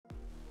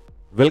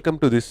Welcome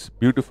to this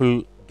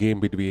beautiful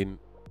game between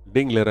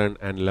Ding Liren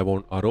and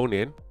Levon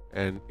Aronian,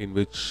 and in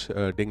which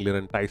Ding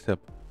Liren ties up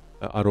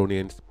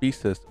Aronian's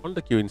pieces on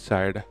the queen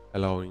side,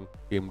 allowing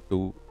him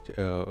to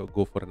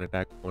go for an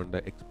attack on the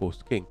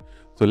exposed king.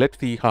 So let's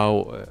see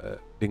how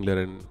Ding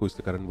Liren, who is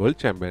the current world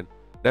champion,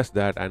 does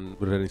that. And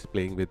Liren is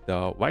playing with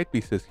the white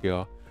pieces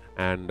here,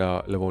 and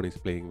Levon is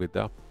playing with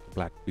the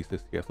black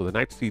pieces here. So the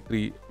knight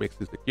c3 makes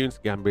this the queen's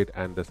gambit,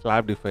 and the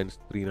slab defense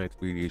 3 knights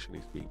variation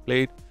is being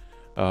played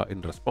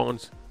in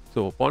response.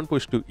 So pawn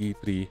push to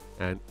e3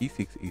 and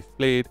e6 is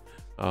played.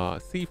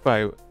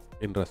 C5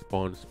 in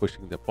response,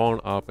 pushing the pawn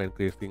up and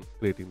creating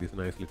this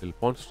nice little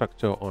pawn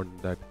structure on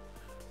that.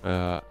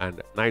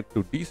 And knight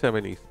to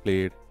d7 is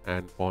played,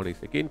 and pawn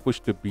is again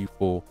pushed to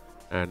b4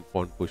 and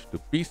pawn push to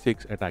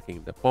b6,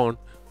 attacking the pawn.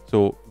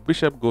 So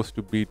bishop goes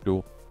to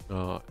b2,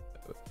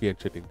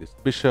 pincheting this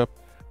bishop,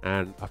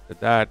 and after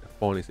that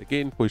pawn is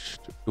again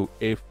pushed to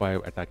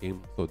a5,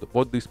 attacking. So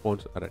both these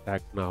pawns are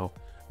attacked now,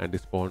 and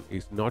this pawn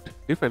is not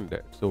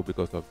defended. So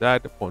because of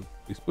that, the pawn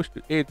is pushed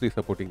to a3,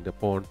 supporting the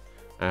pawn,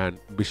 and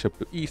bishop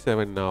to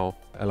e7 now,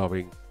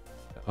 allowing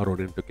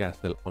Aronian to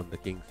castle on the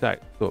king side.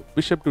 So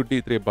bishop to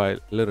d3 by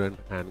Liren,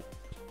 and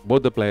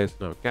both the players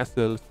now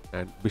castles,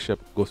 and bishop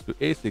goes to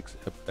a6,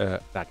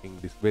 attacking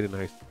this very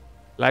nice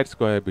light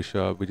square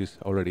bishop, which is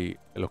already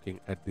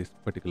looking at this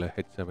particular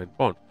h7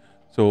 pawn.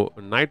 So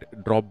knight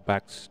drop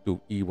backs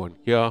to e1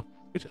 here,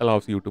 which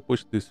allows you to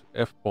push this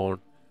f pawn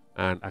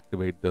and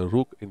activate the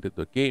rook into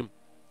the game.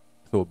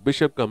 So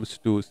bishop comes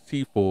to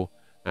c4,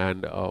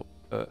 and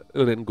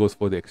Liren goes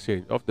for the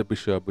exchange of the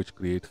bishop, which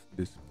creates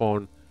this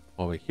pawn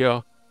over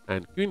here,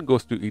 and queen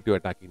goes to e2,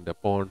 attacking the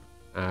pawn,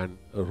 and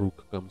a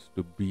rook comes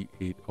to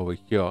b8 over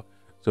here.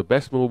 So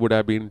best move would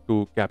have been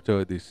to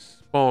capture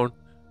this pawn,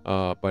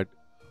 but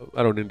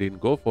Aronian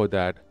didn't go for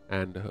that,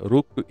 and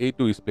rook to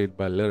a2 is played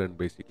by Liren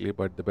basically,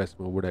 but the best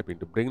move would have been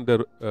to bring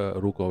the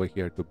rook over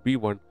here to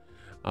b1.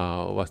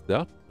 Was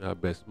the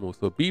best move.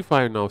 So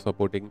b5 now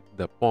supporting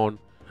the pawn,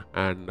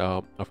 and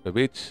after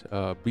which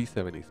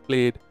b7 is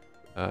played,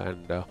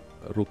 and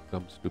rook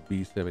comes to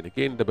b7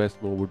 again. The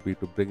best move would be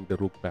to bring the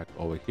rook back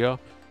over here,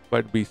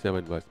 but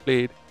b7 was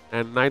played,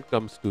 and knight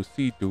comes to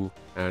c2,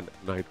 and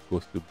knight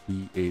goes to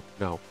b8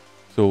 now.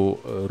 So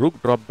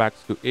rook drop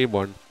backs to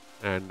a1,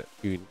 and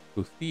queen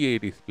to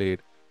c8 is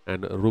played,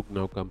 and rook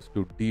now comes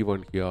to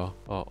d1 here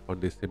on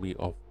this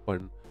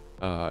semi-open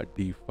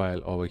d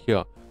file over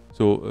here.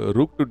 So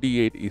rook to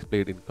d8 is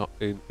played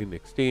in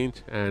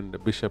exchange,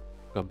 and bishop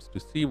comes to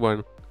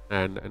c1,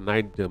 and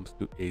knight jumps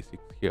to a6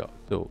 here.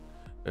 So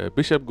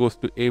bishop goes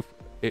to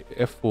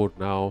f4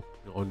 now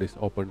on this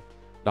open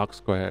dark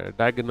square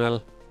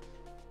diagonal,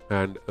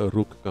 and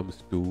rook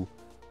comes to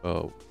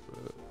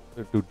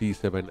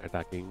d7,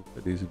 attacking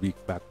this weak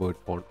backward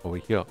pawn over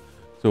here.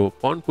 So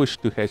pawn push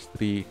to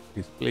h3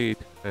 is played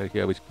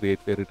here, which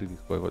creates a retreating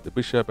square for the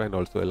bishop, and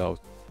also allows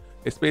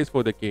a space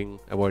for the king,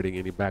 avoiding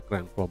any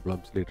background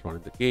problems later on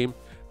in the game.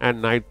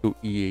 And knight to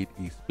e8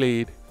 is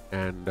played,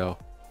 and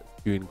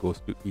queen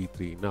goes to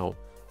e3 now.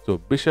 So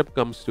bishop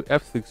comes to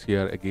f6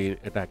 here, again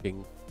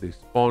attacking this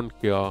pawn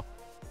here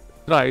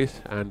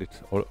thrice, and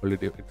it's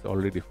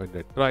already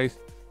defended thrice.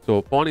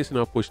 So pawn is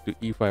now pushed to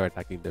e5,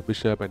 attacking the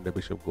bishop, and the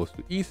bishop goes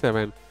to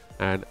e7,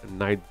 and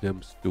knight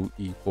jumps to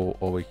e4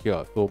 over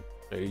here. So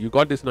you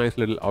got this nice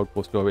little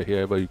outpost over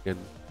here where you can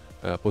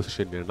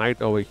position your knight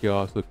over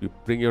here. So if you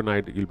bring your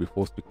knight, you'll be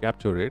forced to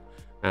capture it,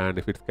 and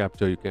if it's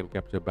captured, you can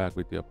capture back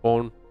with your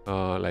pawn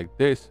like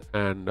this,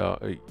 and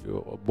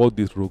both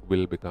these rook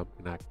will become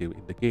inactive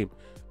in the game.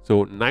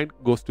 So knight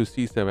goes to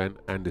c7,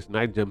 and this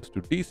knight jumps to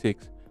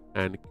d6,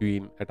 and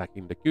queen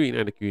attacking the queen,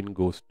 and the queen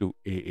goes to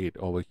a8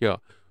 over here.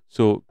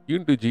 So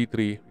queen to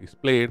g3 is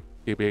played,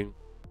 keeping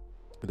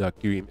the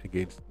queen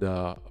against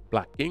the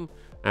black king,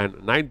 and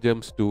knight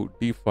jumps to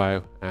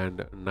d5,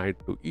 and knight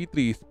to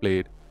e3 is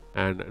played,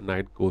 and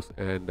knight goes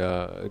and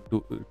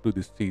to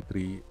this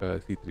c3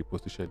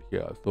 position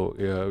here. So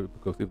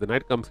because if the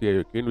knight comes here,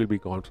 your queen will be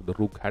gone, so the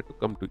rook had to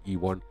come to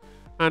e1,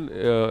 and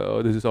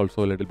this is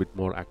also a little bit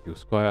more active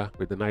square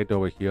with the knight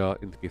over here.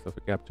 In the case of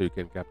a capture, you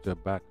can capture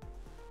back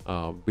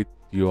with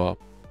your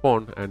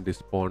pawn, and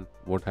this pawn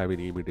won't have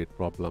any immediate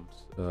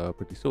problems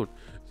pretty soon.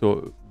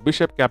 So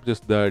bishop captures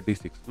the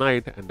d6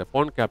 knight, and the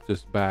pawn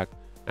captures back,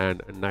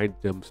 and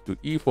knight jumps to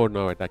e4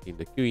 now, attacking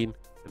the queen,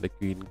 and the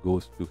queen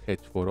goes to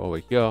h4 over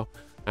here,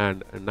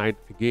 and knight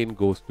again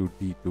goes to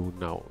d2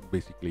 now.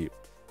 Basically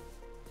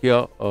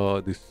here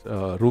this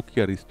rook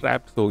here is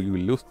trapped, so you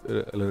will lose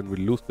Liren will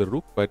lose the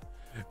rook, but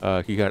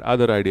he had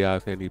other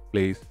ideas, and he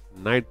plays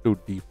knight to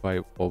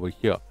d5 over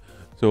here.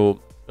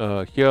 So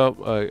here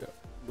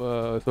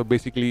so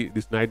basically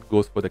this knight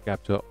goes for the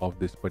capture of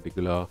this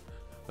particular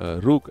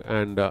rook,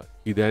 and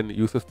he then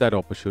uses that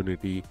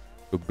opportunity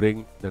to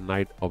bring the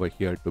knight over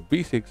here to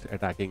b6,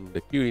 attacking the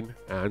queen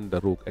and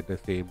the rook at the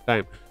same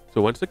time.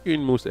 So once the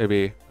queen moves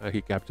away, he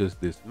captures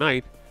this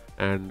knight,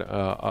 and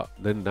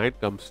then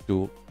knight comes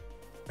to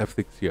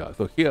f6 here.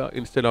 So here,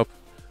 instead of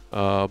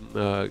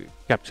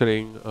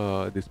capturing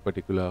this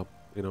particular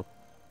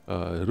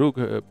rook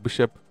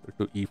bishop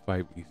to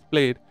e5 is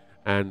played,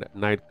 and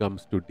knight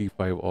comes to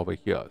d5 over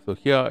here. So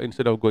here,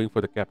 instead of going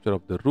for the capture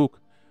of the rook,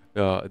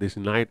 this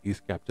knight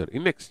is captured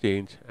in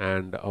exchange,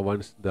 and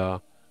once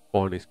the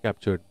pawn is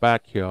captured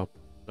back here,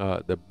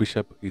 the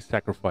bishop is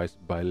sacrificed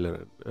by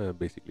Liren,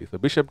 basically. So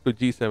bishop to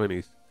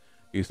g7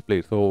 is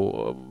played.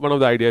 So one of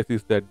the ideas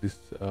is that this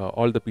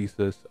all the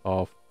pieces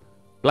of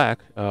black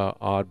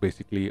are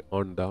basically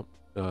on the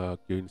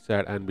queen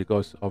side, and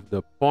because of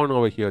the pawn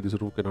over here, this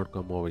rook cannot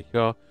come over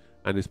here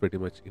and is pretty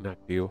much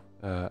inactive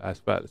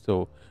as well.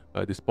 So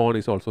this pawn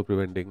is also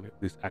preventing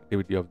this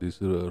activity of these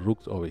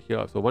rooks over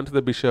here. So once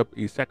the bishop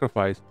is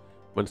sacrificed,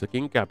 once the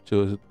king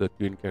captures, the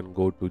queen can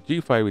go to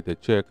g5 with a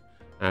check,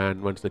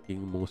 and once the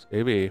king moves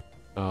away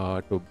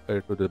to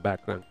the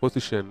back rank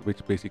position,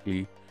 which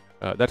basically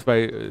that's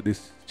why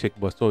this check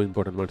was so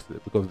important,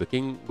 because the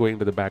king going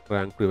to the back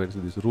rank prevents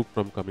this rook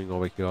from coming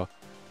over here,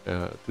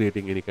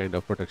 creating any kind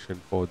of protection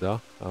for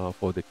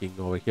the king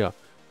over here.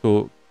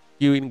 So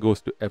queen goes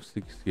to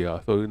f6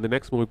 here. So in the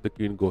next move, if the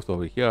queen goes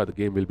over here, the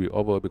game will be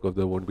over, because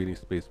there won't be any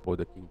space for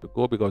the king to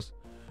go, because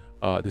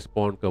this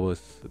pawn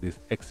covers this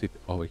exit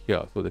over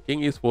here. So the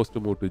king is forced to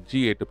move to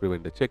g8 to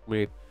prevent the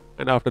checkmate,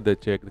 and after the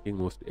check, the king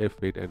moves to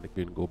f8, and the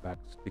queen go back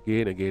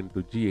again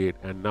to g8,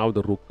 and now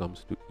the rook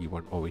comes to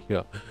e1 over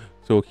here.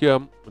 So here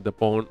the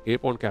pawn, a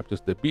pawn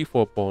captures the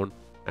b4 pawn,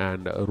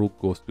 and rook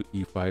goes to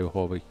e5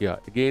 over here.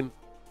 Again,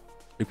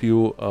 if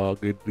you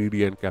get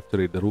greedy and capture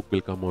it, the rook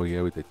will come over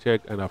here with a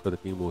check, and after the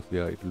king moves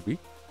here, it will be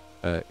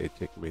a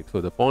checkmate.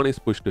 So the pawn is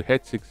pushed to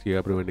h6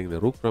 here, preventing the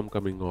rook from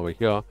coming over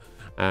here,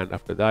 and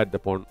after that, the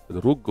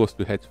rook goes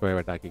to h5,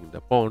 attacking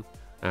the pawn,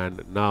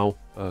 and now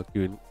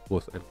queen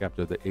goes and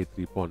captures the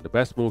a3 pawn. The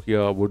best move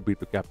here would be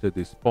to capture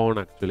this pawn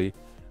actually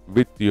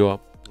with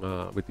your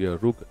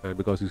rook, and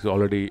because it's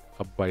already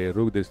up by a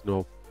rook, there's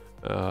no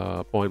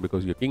point,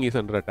 because your king is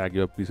under attack,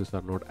 your pieces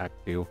are not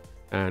active,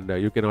 and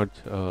you cannot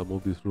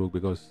move this rook,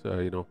 because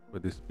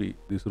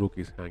this rook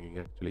is hanging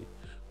actually.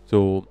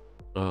 So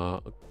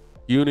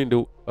queen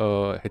into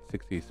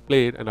h6 is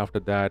played, and after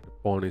that,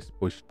 pawn is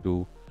pushed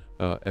to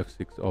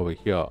f6 over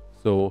here.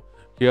 So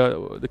here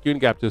the queen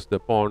captures the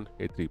pawn,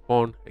 a3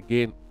 pawn.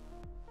 Again,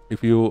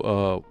 if you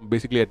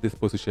basically at this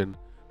position,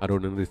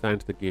 Aronian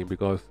resigns the game,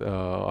 because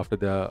after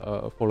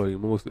the following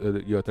moves,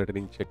 you're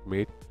threatening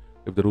checkmate.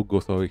 If the rook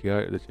goes over here,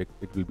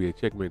 it will be a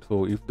checkmate.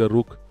 So if the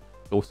rook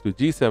goes to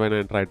g7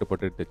 and try to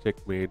protect the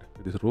checkmate,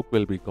 this rook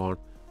will be gone.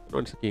 And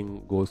once the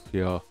king goes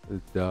here,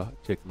 the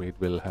checkmate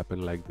will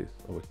happen like this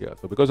over here.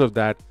 So because of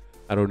that,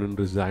 Aronian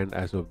resigned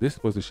as of this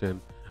position.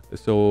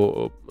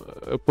 So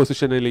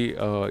positionally,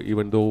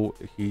 even though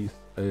he's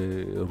a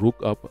rook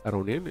up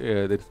Aronian,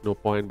 there is no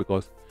point,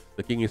 because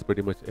the king is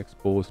pretty much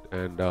exposed,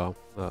 and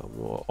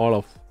all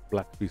of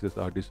black pieces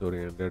are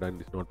disoriented and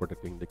is not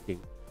protecting the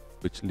king,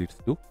 which leads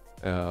to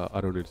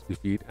Aronian's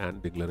defeat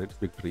and Ding Liren's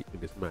victory in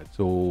this match.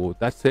 So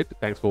that's it.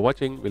 Thanks for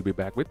watching. We'll be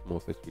back with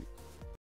more such videos.